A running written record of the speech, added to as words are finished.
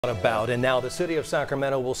About and now the city of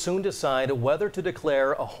Sacramento will soon decide whether to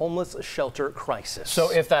declare a homeless shelter crisis.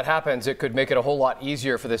 So if that happens, it could make it a whole lot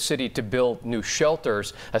easier for the city to build new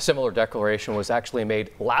shelters. A similar declaration was actually made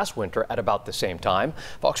last winter at about the same time.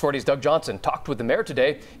 Fox 40's Doug Johnson talked with the mayor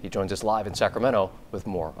today. He joins us live in Sacramento with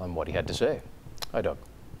more on what he had to say. Hi, Doug.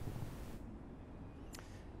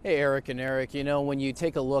 Hey, Eric and Eric, you know, when you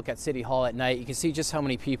take a look at City Hall at night, you can see just how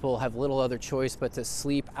many people have little other choice but to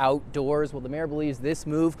sleep outdoors. Well, the mayor believes this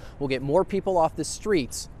move will get more people off the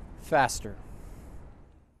streets faster.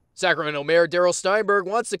 Sacramento Mayor Darrell Steinberg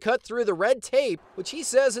wants to cut through the red tape, which he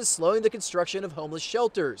says is slowing the construction of homeless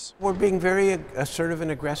shelters. We're being very assertive and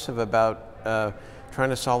aggressive about trying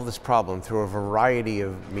to solve this problem through a variety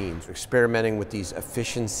of means. We're experimenting with these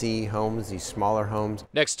efficiency homes, these smaller homes.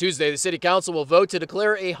 Next Tuesday, the City Council will vote to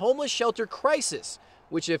declare a homeless shelter crisis,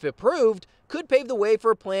 which, if approved, could pave the way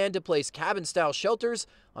for a plan to place cabin-style shelters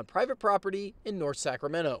on private property in North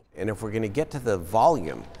Sacramento. And if we're going to get to the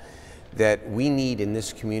volume that we need in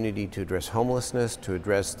this community to address homelessness, to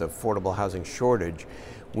address the affordable housing shortage,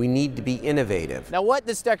 we need to be innovative. Now, what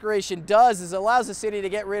this declaration does is allows the city to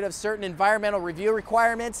get rid of certain environmental review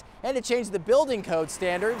requirements and to change the building code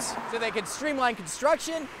standards so they can streamline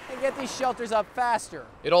construction and get these shelters up faster.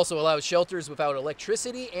 It also allows shelters without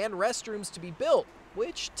electricity and restrooms to be built,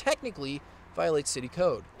 which technically violates city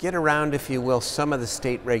code. Get around, if you will, some of the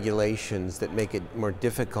state regulations that make it more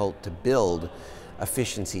difficult to build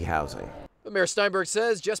efficiency housing. But Mayor Steinberg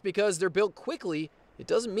says just because they're built quickly, it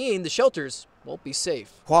doesn't mean the shelters won't be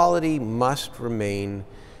safe. Quality must remain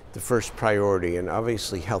the first priority, and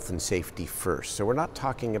obviously health and safety first. So we're not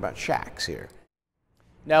talking about shacks here.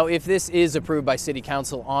 Now, if this is approved by City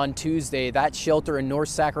Council on Tuesday, that shelter in North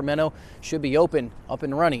Sacramento should be up and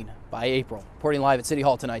running by April. Reporting live at City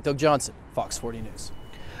Hall tonight, Doug Johnson, Fox 40 News.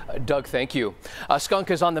 Doug, thank you. A skunk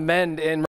is on the mend in